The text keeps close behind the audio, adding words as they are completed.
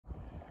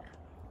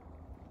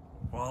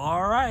Well,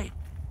 all right.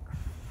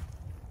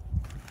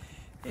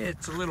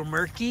 It's a little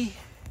murky.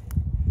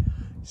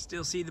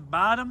 Still see the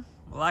bottom.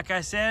 Like I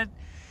said,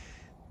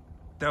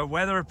 the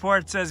weather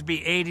report says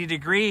be 80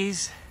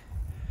 degrees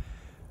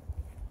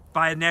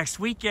by next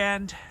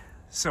weekend.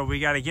 So we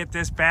got to get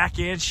this back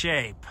in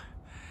shape.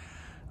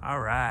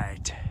 All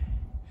right.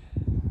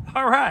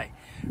 All right.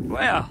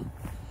 Well,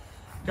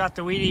 got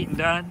the weed eating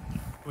done.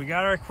 We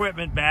got our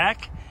equipment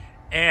back.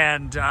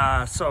 And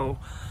so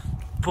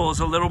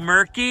pool's a little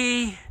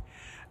murky.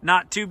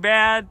 Not too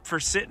bad for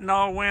sitting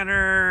all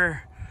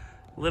winter.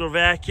 Little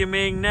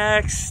vacuuming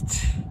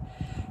next.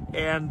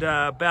 And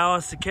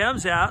balance the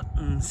chems out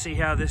and see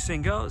how this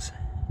thing goes.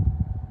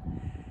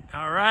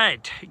 All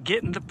right,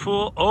 getting the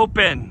pool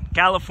open,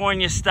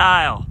 California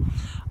style.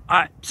 All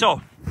right,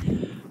 so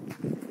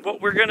what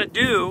we're gonna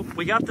do,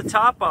 we got the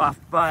top off,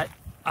 but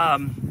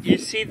you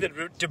see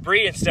the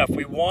debris and stuff.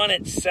 We want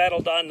it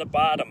settled on the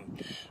bottom.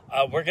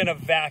 We're gonna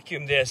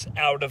vacuum this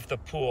out of the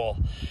pool,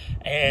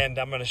 and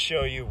I'm gonna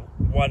show you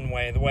one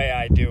way, the way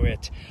I do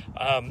it.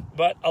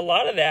 But a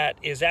lot of that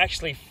is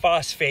actually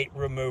phosphate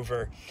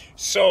remover.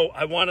 So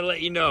I want to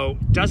let you know,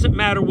 doesn't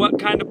matter what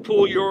kind of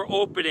pool you're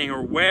opening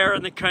or where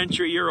in the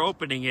country you're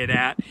opening it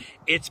at,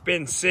 it's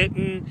been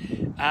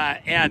sitting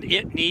and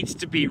it needs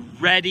to be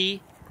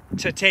ready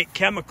to take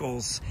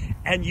chemicals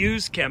and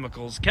use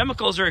chemicals.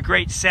 Chemicals are a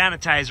great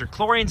sanitizer.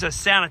 Chlorine's a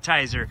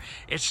sanitizer.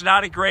 It's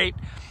not a great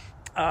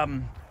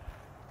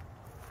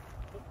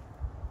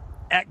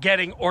at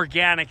getting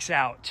organics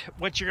out.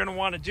 What you're gonna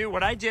wanna do,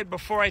 what I did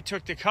before I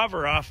took the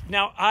cover off,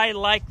 now I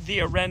like the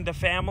Arenda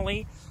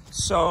family,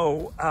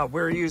 so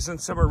we're using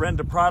some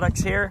Arenda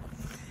products here.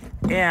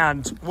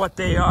 And what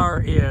they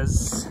are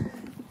is,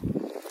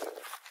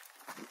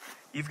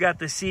 you've got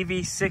the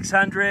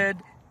CV600,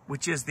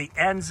 which is the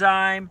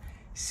enzyme,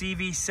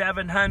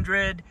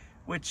 CV700,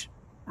 which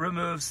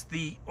removes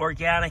the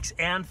organics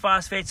and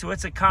phosphate, so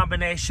it's a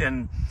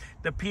combination.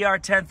 The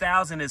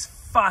PR10000 is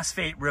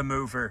phosphate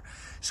remover.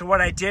 So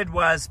what I did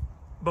was,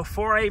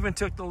 before I even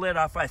took the lid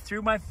off, I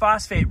threw my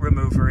phosphate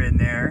remover in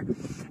there,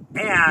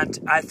 and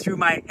I threw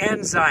my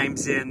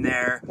enzymes in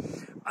there,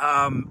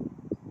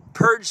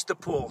 purged the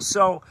pool.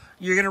 So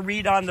you're gonna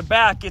read on the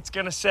back, it's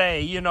gonna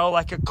say, you know,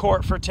 like a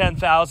quart for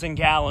 10,000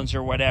 gallons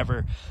or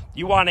whatever.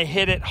 You wanna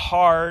hit it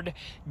hard,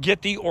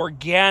 get the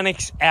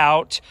organics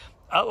out.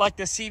 Like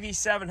the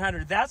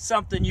CV700, that's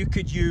something you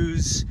could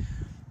use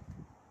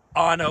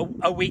on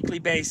a weekly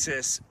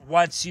basis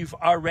once you've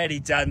already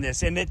done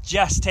this. And it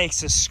just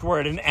takes a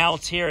squirt, an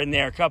ounce here and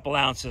there, a couple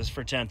ounces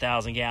for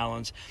 10,000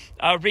 gallons.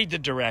 Read the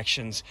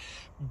directions.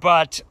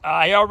 But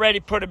I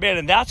already put them in,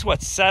 and that's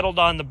what's settled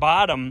on the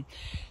bottom.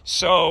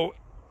 So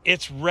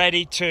it's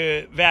ready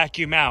to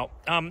vacuum out.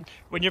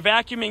 When you're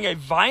vacuuming a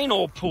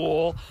vinyl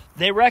pool,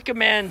 they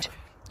recommend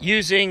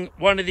using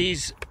one of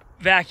these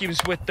vacuums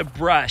with the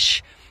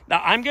brush.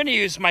 Now, I'm going to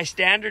use my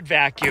standard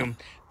vacuum.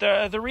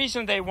 The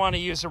reason they want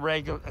to use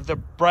the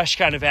brush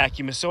kind of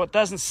vacuum is so it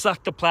doesn't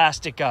suck the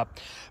plastic up.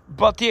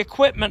 But the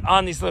equipment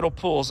on these little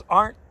pools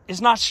is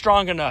not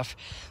strong enough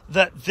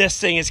that this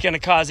thing is going to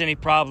cause any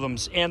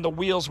problems. And the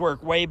wheels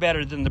work way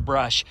better than the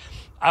brush.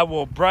 I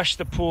will brush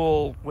the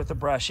pool with a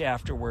brush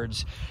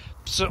afterwards.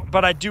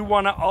 But I do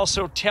want to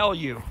also tell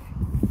you,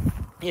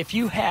 if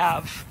you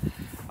have,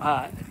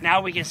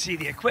 now we can see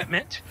the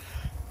equipment.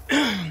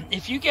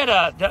 If you get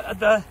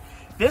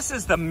this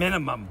is the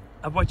minimum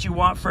of what you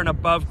want for an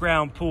above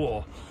ground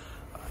pool.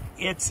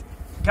 It's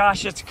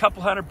a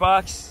couple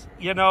 $100.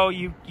 You know,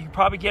 you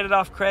probably get it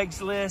off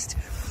Craigslist.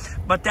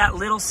 But that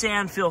little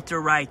sand filter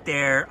right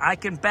there, I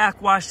can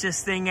backwash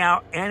this thing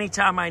out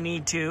anytime I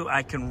need to.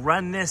 I can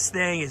run this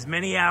thing as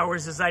many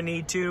hours as I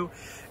need to.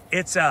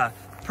 It's a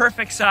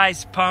perfect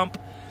size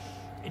pump.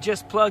 It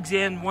just plugs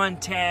in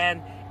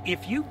 110.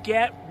 If you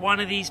get one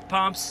of these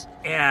pumps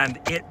and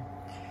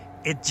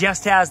it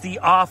just has the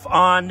off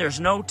on, there's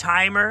no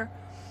timer.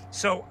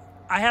 So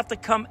I have to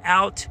come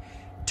out,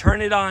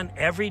 turn it on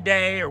every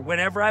day or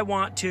whenever I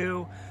want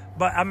to.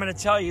 But I'm gonna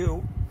tell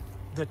you,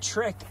 the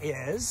trick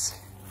is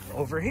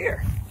over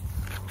here.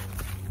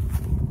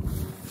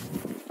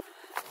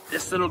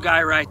 This little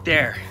guy right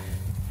there.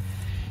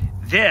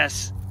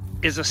 This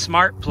is a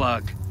smart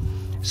plug.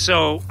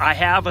 So I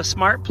have a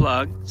smart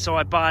plug, so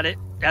I bought it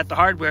at the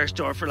hardware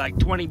store for like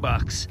 20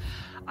 bucks.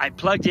 I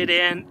plugged it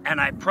in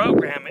and I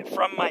program it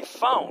from my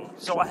phone.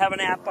 So I have an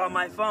app on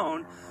my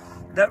phone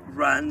that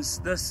runs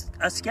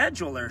a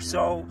scheduler.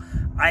 So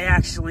I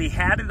actually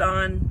had it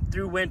on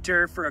through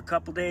winter for a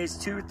couple days,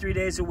 2 or 3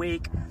 days a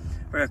week,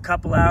 for a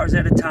couple hours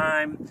at a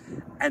time.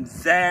 And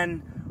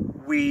then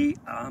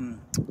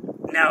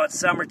now it's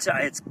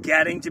summertime, it's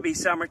getting to be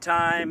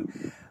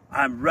summertime.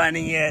 I'm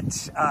running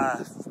it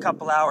a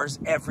couple hours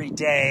every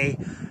day.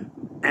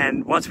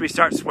 And once we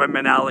start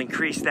swimming, I'll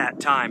increase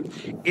that time.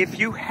 If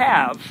you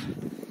have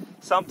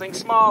something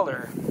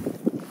smaller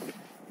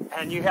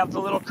and you have the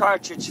little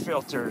cartridge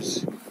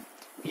filters,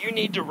 you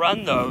need to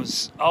run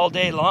those all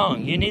day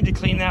long. You need to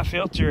clean that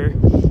filter.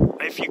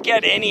 If you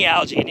get any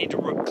algae, you need to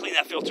clean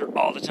that filter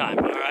all the time,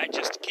 all right?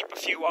 Just keep a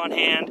few on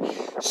hand,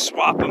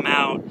 swap them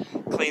out.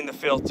 clean the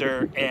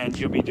filter, and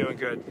you'll be doing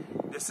good.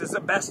 This is the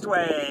best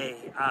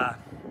way.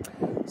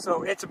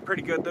 So it's a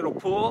pretty good little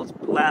pool. It's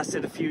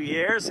lasted a few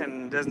years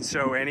and doesn't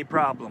show any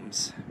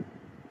problems.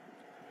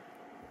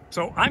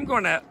 So I'm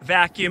going to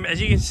vacuum.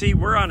 As you can see,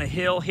 we're on a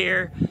hill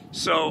here.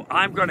 So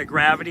I'm going to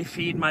gravity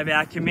feed my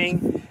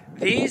vacuuming.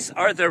 These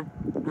are the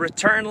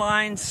return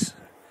lines,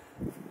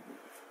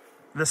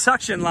 the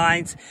suction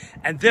lines,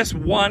 and this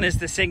one is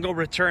the single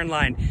return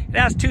line. It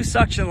has two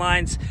suction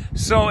lines,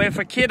 so if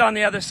a kid on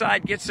the other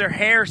side gets their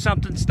hair or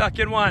something stuck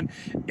in one,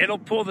 it'll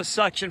pull the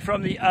suction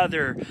from the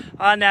other,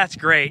 and that's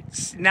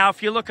great. Now,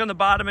 if you look on the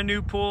bottom of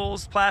new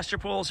pools, plaster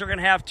pools, they're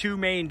gonna have two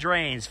main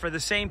drains for the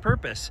same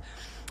purpose.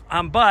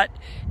 But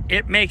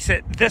it makes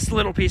it, this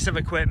little piece of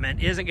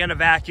equipment isn't gonna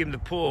vacuum the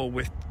pool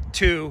with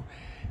two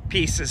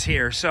pieces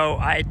here. So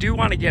I do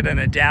wanna get an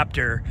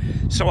adapter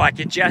so I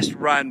could just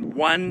run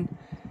one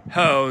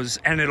hose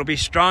and it'll be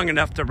strong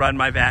enough to run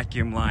my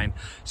vacuum line.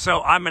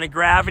 So I'm going to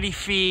gravity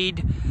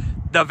feed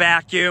the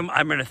vacuum.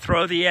 I'm going to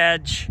throw the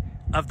edge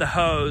of the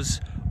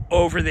hose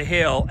over the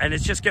hill and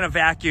it's just going to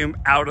vacuum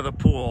out of the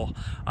pool.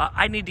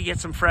 I need to get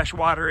some fresh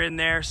water in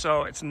there,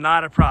 so it's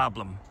not a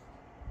problem.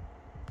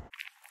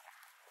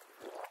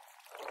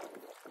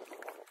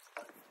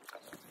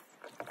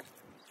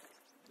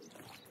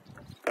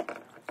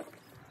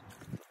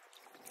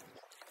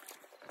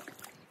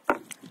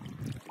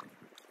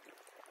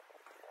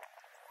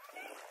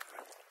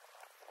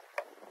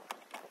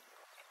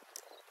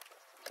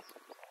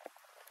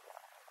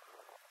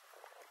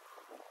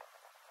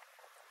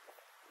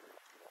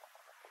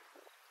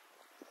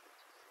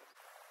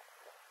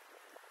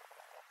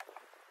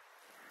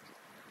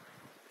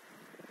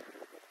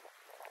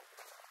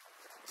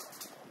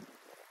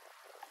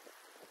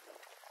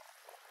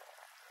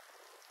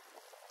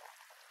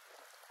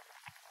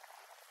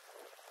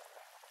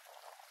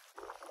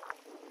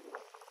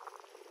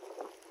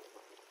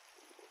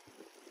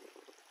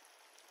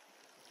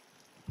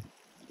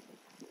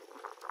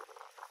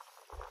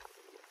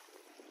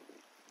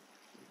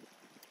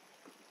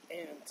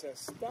 And to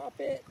stop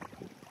it,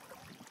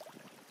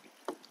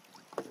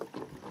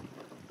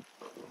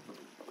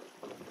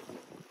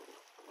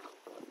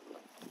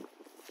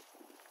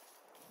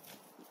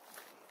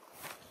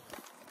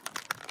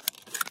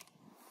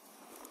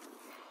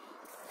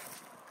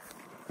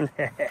 look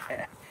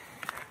at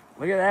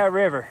that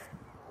river.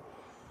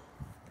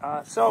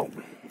 So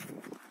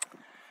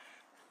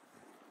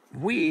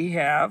we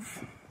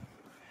have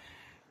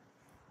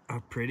a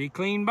pretty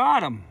clean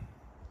bottom.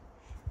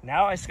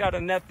 Now I just got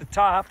to net the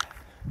top.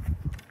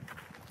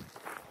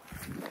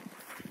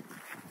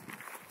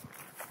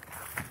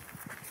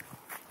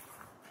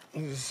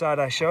 This is the side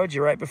I showed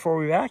you right before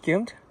we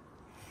vacuumed.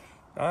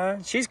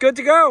 She's good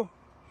to go.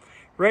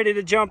 Ready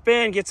to jump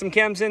in, get some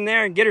chems in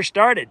there and get her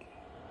started.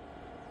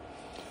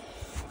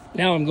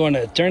 Now I'm going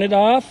to turn it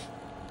off.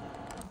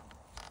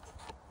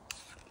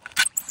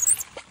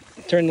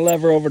 Turn the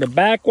lever over to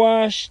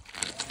backwash.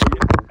 Get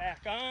it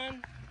back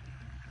on.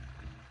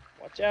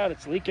 Watch out,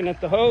 it's leaking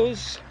at the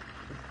hose. See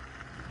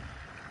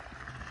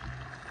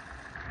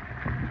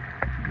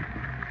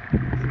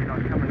it all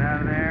coming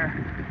out of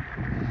there.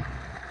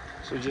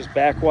 So just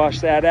backwash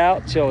that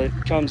out till it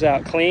comes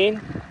out clean.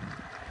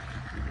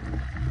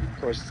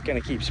 Of course, it's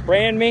gonna keep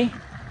spraying me.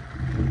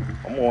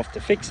 I'm gonna have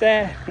to fix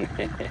that.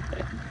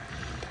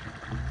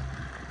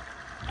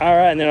 All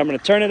right, and then I'm gonna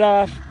turn it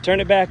off, turn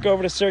it back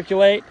over to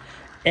circulate,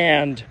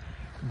 and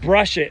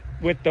brush it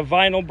with the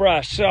vinyl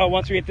brush. So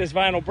once we get this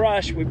vinyl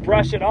brush, we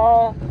brush it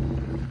all.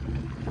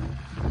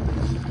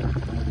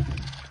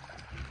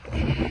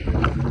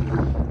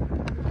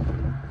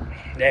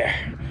 There,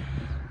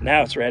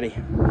 now it's ready.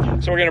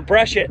 So we're gonna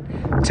brush it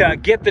to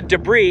get the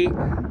debris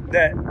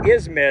that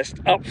is mist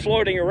up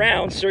floating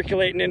around,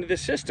 circulating into the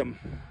system.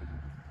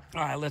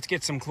 All right, let's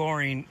get some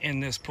chlorine in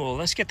this pool.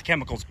 Let's get the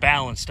chemicals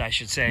balanced, I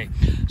should say.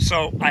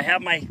 So I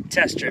have my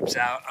test strips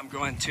out. I'm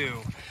going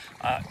to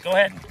go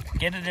ahead and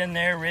get it in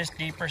there, wrist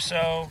deep or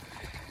so.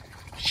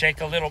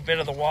 Shake a little bit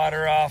of the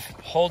water off,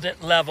 hold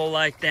it level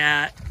like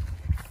that,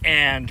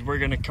 and we're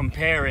gonna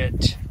compare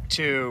it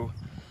to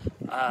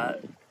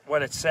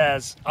what it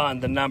says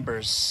on the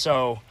numbers.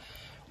 So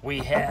we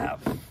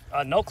have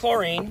no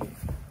chlorine.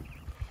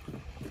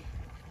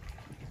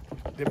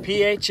 The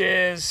pH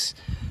is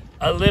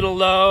a little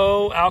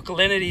low,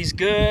 alkalinity's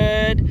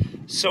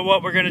good. So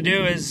what we're gonna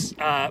do is,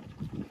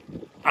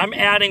 I'm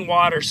adding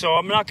water, so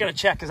I'm not gonna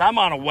check because I'm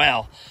on a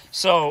well.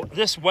 So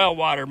this well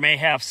water may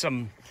have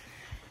some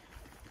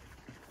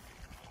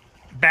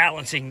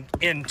balancing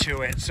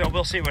into it. So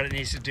we'll see what it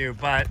needs to do.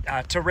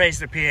 But to raise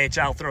the pH,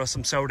 I'll throw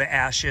some soda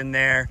ash in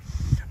there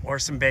or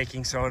some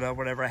baking soda,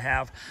 whatever I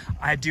have.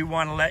 I do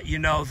wanna let you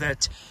know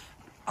that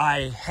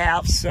I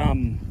have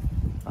some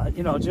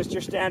you know, just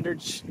your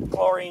standard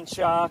chlorine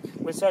shock.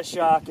 Which says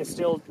shock is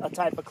still a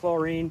type of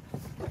chlorine.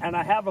 And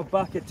I have a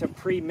bucket to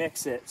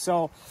pre-mix it.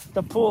 So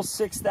the pool's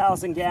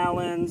 6,000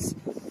 gallons.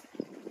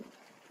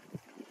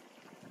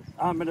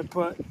 I'm gonna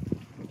put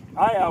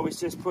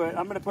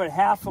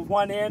half of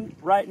one in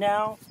right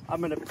now. I'm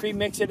gonna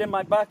pre-mix it in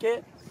my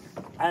bucket.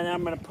 and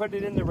I'm going to put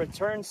it in the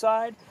return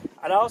side.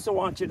 I'd also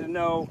want you to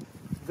know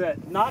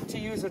that not to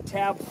use a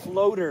tab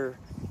floater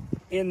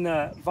in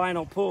the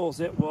vinyl pools.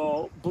 It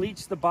will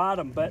bleach the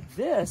bottom, but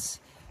this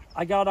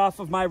I got off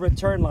of my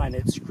return line.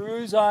 It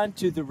screws on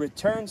to the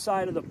return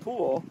side of the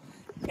pool,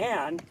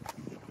 and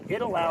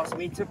it allows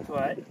me to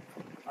put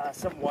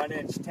some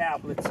 1-inch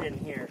tablets in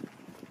here.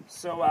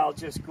 So I'll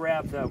just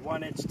grab the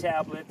 1-inch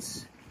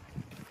tablets,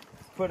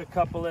 put a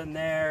couple in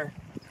there,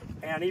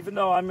 and even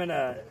though I'm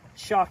gonna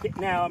shock it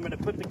now, I'm gonna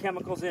put the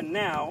chemicals in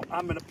now,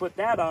 I'm gonna put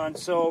that on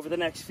so over the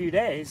next few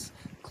days,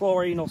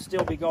 chlorine will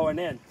still be going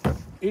in.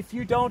 If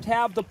you don't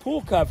have the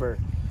pool cover,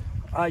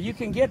 you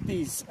can get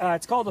these,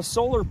 it's called a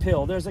solar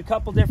pill. There's a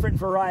couple different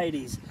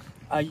varieties,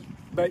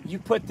 but you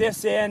put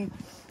this in,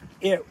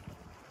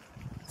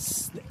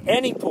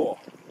 any pool,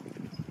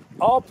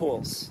 all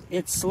pools,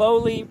 it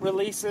slowly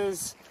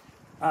releases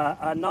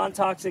a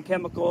non-toxic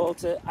chemical.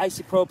 It's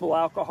isopropyl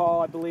alcohol,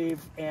 I believe,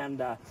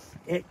 and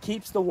it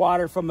keeps the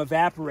water from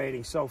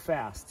evaporating so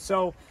fast.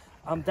 So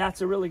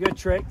that's a really good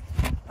trick.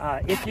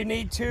 If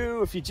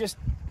you just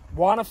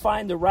want to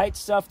find the right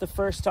stuff the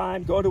first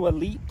time, go to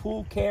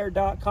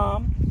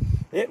elitepoolcare.com.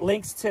 It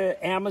links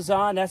to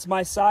Amazon. That's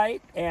my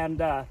site, and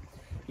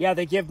yeah,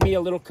 they give me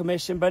a little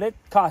commission, but it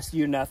costs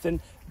you nothing.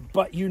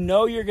 But you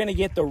know you're going to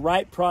get the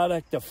right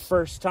product the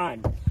first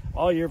time.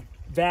 All your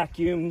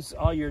vacuums,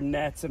 all your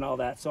nets and all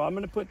that. So I'm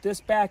going to put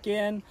this back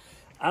in,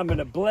 I'm going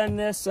to blend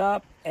this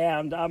up,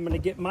 and I'm going to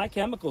get my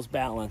chemicals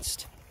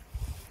balanced.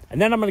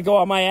 And then I'm going to go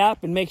on my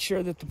app and make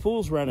sure that the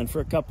pool's running for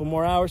a couple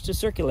more hours to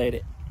circulate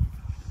it.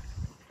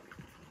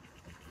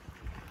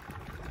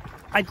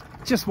 I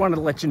just wanted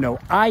to let you know,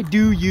 I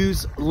do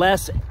use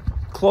less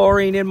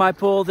chlorine in my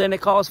pool than it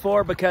calls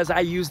for because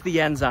I use the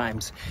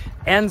enzymes.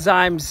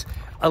 Enzymes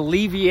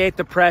alleviate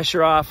the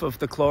pressure off of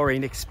the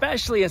chlorine,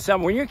 especially in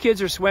summer. When your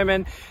kids are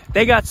swimming,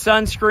 they got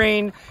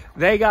sunscreen,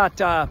 they got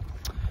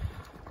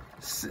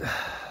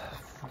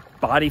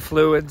body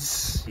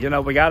fluids, you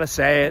know, we got to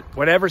say it.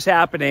 Whatever's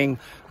happening,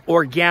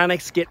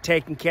 organics get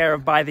taken care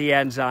of by the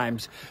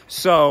enzymes.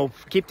 So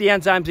keep the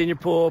enzymes in your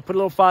pool, put a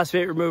little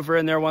phosphate remover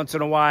in there once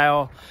in a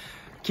while.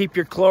 Keep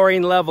your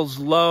chlorine levels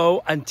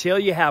low until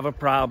you have a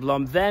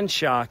problem, then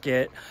shock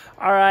it.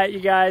 All right, you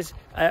guys,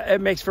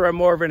 it makes for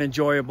more of an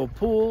enjoyable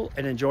pool,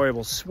 an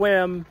enjoyable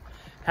swim.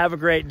 Have a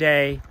great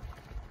day,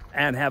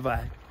 and have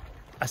a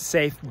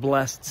safe,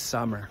 blessed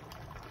summer.